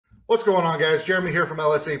What's going on, guys? Jeremy here from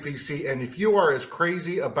LSAPC. And if you are as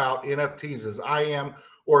crazy about NFTs as I am,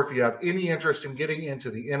 or if you have any interest in getting into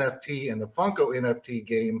the NFT and the Funko NFT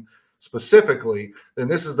game specifically, then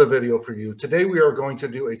this is the video for you. Today, we are going to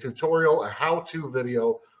do a tutorial, a how-to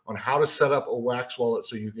video on how to set up a Wax wallet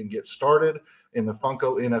so you can get started in the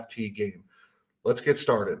Funko NFT game. Let's get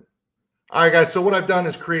started. All right, guys, so what I've done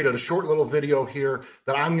is created a short little video here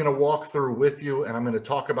that I'm going to walk through with you, and I'm going to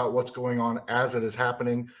talk about what's going on as it is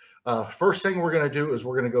happening. First thing we're going to do is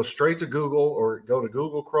we're going to go straight to Google or go to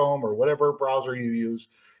Google Chrome or whatever browser you use,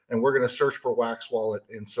 and we're going to search for Wax Wallet.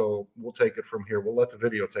 And so we'll take it from here. We'll let the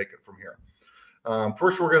video take it from here.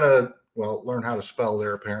 First, we're going to, learn how to spell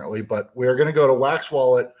there apparently, but we're going to go to Wax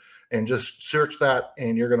Wallet and just search that,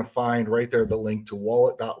 and you're going to find right there the link to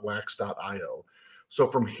wallet.wax.io. So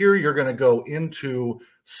from here, you're going to go into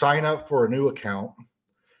sign up for a new account.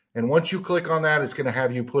 And once you click on that, it's going to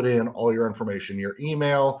have you put in all your information, your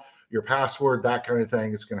email, your password, that kind of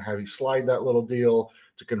thing. It's going to have you slide that little deal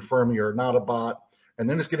to confirm you're not a bot. And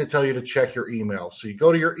then it's going to tell you to check your email. So you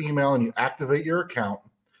go to your email and you activate your account.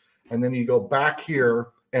 And then you go back here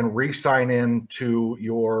and re-sign in to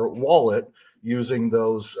your wallet using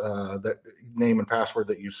those that name and password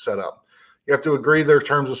that you set up. You have to agree their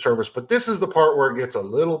terms of service, but this is the part where it gets a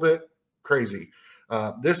little bit crazy.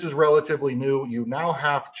 This is relatively new. You now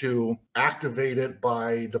have to activate it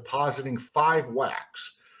by depositing 5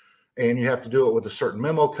 wax, and you have to do it with a certain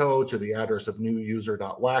memo code to the address of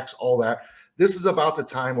newuser.wax, all that. This is about the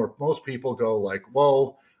time where most people go like,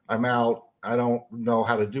 whoa, I'm out. I don't know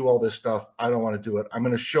how to do all this stuff. I don't want to do it. I'm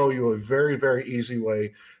going to show you a very, very easy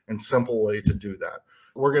way and simple way to do that.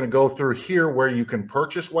 We're going to go through here where you can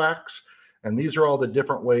purchase wax. And these are all the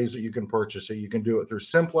different ways that you can purchase it. You can do it through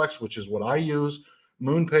Simplex, which is what I use.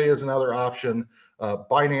 MoonPay is another option.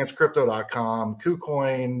 BinanceCrypto.com,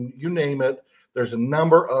 KuCoin, you name it. There's a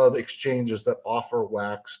number of exchanges that offer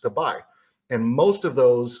wax to buy. And most of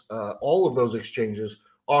those, all of those exchanges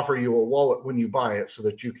offer you a wallet when you buy it so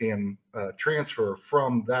that you can transfer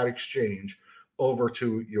from that exchange over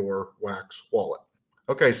to your wax wallet.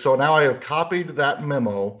 Okay, so now I have copied that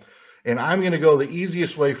memo. And I'm going to go the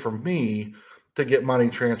easiest way for me to get money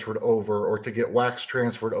transferred over or to get wax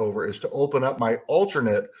transferred over is to open up my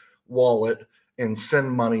alternate wallet and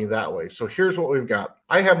send money that way. So here's what we've got.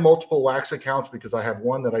 I have multiple wax accounts because I have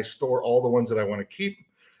one that I store all the ones that I want to keep,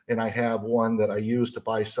 and I have one that I use to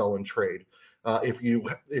buy, sell, and trade. If you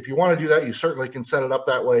want to do that, you certainly can set it up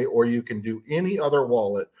that way, or you can do any other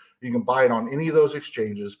wallet. You can buy it on any of those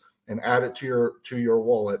exchanges and add it to your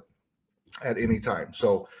wallet at any time.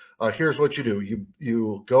 So here's what you do.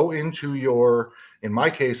 You go into your, in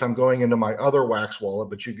my case, I'm going into my other wax wallet,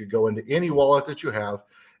 but you could go into any wallet that you have,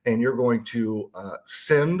 and you're going to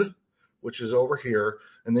send, which is over here,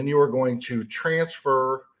 and then you are going to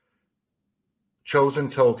transfer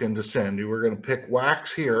chosen token to send. You are going to pick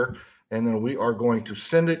wax here, and then we are going to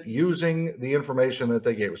send it using the information that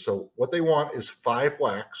they gave us. So what they want is 5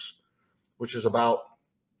 wax, which is about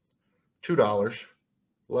 $2,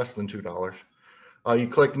 less than $2. You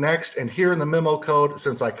click next, and here in the memo code,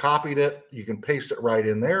 since I copied it, you can paste it right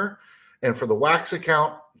in there. And for the wax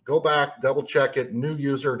account, go back, double check it.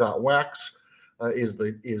 Newuser.wax is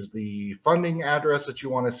the funding address that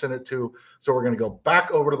you want to send it to. So we're going to go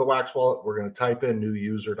back over to the wax wallet. We're going to type in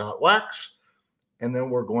newuser.wax, and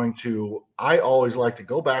then we're going to, I always like to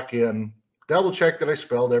go back in, double check that I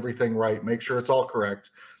spelled everything right, make sure it's all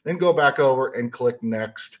correct, then go back over and click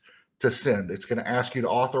next to send. It's going to ask you to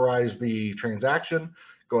authorize the transaction.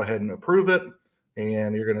 Go ahead and approve it,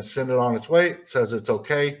 and you're going to send it on its way. It says it's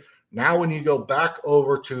okay. Now, when you go back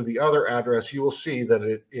over to the other address, you will see that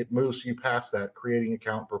it moves you past that creating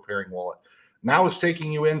account, preparing wallet. Now it's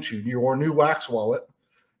taking you into your new wax wallet,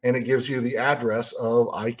 and it gives you the address of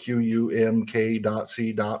iqumk.c.wam.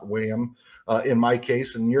 In my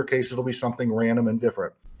case, in your case, it'll be something random and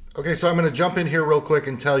different. Okay, so I'm going to jump in here real quick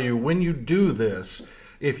and tell you when you do this,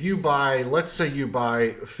 if you buy, let's say you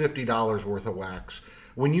buy $50 worth of wax,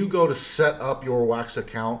 when you go to set up your wax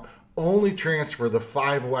account, only transfer the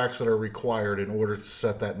 5 wax that are required in order to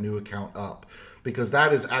set that new account up, because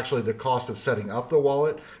that is actually the cost of setting up the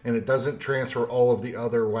wallet, and it doesn't transfer all of the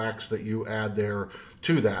other wax that you add there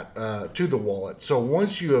to that, to the wallet. So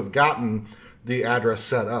once you have gotten the address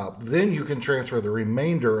set up, then you can transfer the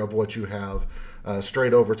remainder of what you have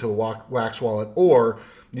straight over to the wax wallet, or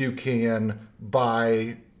you can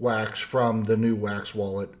buy wax from the new wax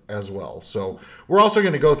wallet as well. So we're also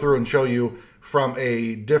going to go through and show you from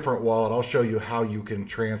a different wallet. I'll show you how you can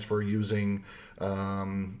transfer using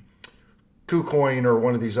KuCoin or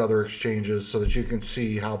one of these other exchanges so that you can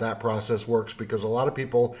see how that process works, because a lot of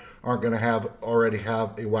people aren't going to already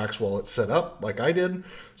have a Wax wallet set up like I did.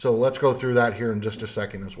 So let's go through that here in just a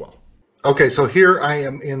second as well. Okay, so here I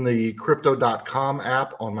am in the crypto.com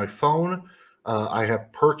app on my phone. I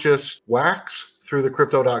have purchased Wax through the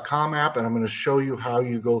crypto.com app, and I'm going to show you how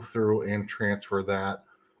you go through and transfer that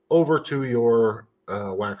over to your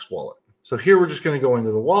Wax wallet. So here we're just going to go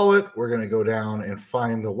into the wallet. We're going to go down and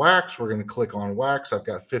find the Wax. We're going to click on Wax. I've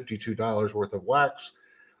got $52 worth of Wax.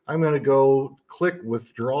 I'm going to go click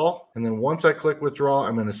withdraw. And then once I click withdraw,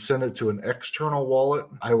 I'm going to send it to an external wallet.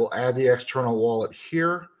 I will add the external wallet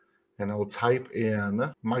here, and I will type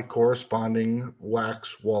in my corresponding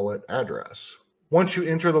Wax wallet address. Once you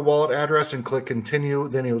enter the wallet address and click continue,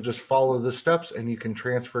 then you'll just follow the steps and you can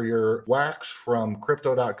transfer your Wax from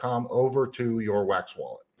crypto.com over to your Wax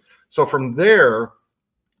wallet. So from there,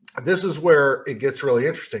 this is where it gets really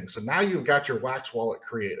interesting. So now you've got your Wax wallet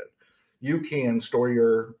created. You can store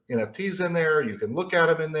your NFTs in there. You can look at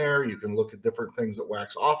them in there. You can look at different things that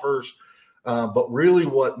Wax offers. But really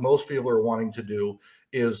what most people are wanting to do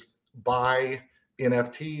is buy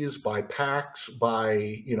NFTs, buy packs,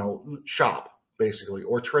 buy, shop basically,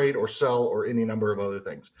 or trade or sell or any number of other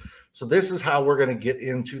things. So this is how we're going to get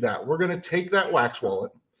into that. We're going to take that Wax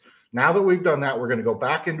wallet. Now that we've done that, we're going to go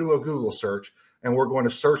back into a Google search and we're going to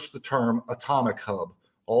search the term Atomic Hub,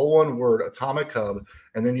 all one word, Atomic Hub.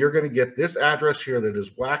 And then you're going to get this address here that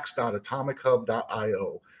is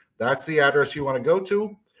wax.atomichub.io. That's the address you want to go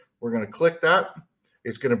to. We're going to click that.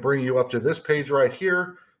 It's going to bring you up to this page right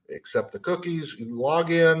here. Accept the cookies, you log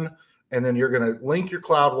in, and then you're going to link your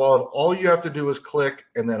cloud wallet. All you have to do is click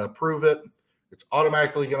and then approve it. It's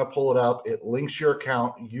automatically going to pull it up. It links your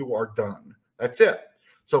account. You are done. That's it.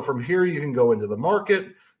 So from here, you can go into the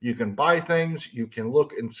market, you can buy things, you can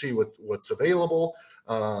look and see what's available.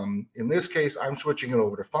 In this case, I'm switching it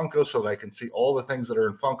over to Funko so that I can see all the things that are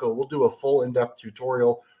in Funko. We'll do a full in-depth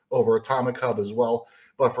tutorial over Atomic Hub as well.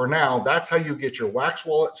 But for now, that's how you get your Wax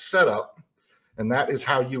wallet set up. And that is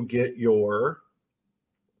how you get your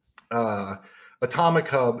Atomic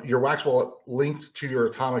Hub, your Wax wallet linked to your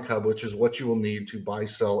Atomic Hub, which is what you will need to buy,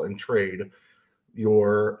 sell, and trade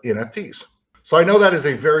your NFTs. So I know that is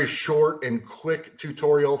a very short and quick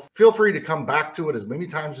tutorial. Feel free to come back to it as many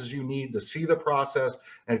times as you need to see the process.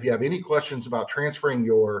 And if you have any questions about transferring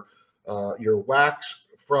your Wax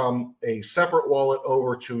from a separate wallet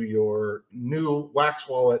over to your new Wax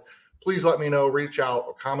wallet, please let me know, reach out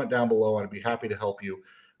or comment down below, and I'd be happy to help you.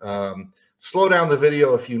 Slow down the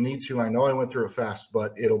video if you need to. I know I went through it fast,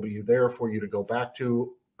 but it'll be there for you to go back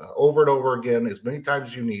to over and over again as many times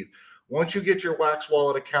as you need. Once you get your Wax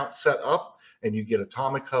wallet account set up and you get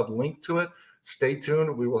Atomic Hub linked to it, stay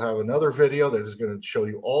tuned. We will have another video that is going to show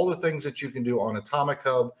you all the things that you can do on Atomic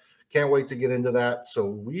Hub. Can't wait to get into that. So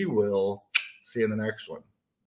we will see you in the next one.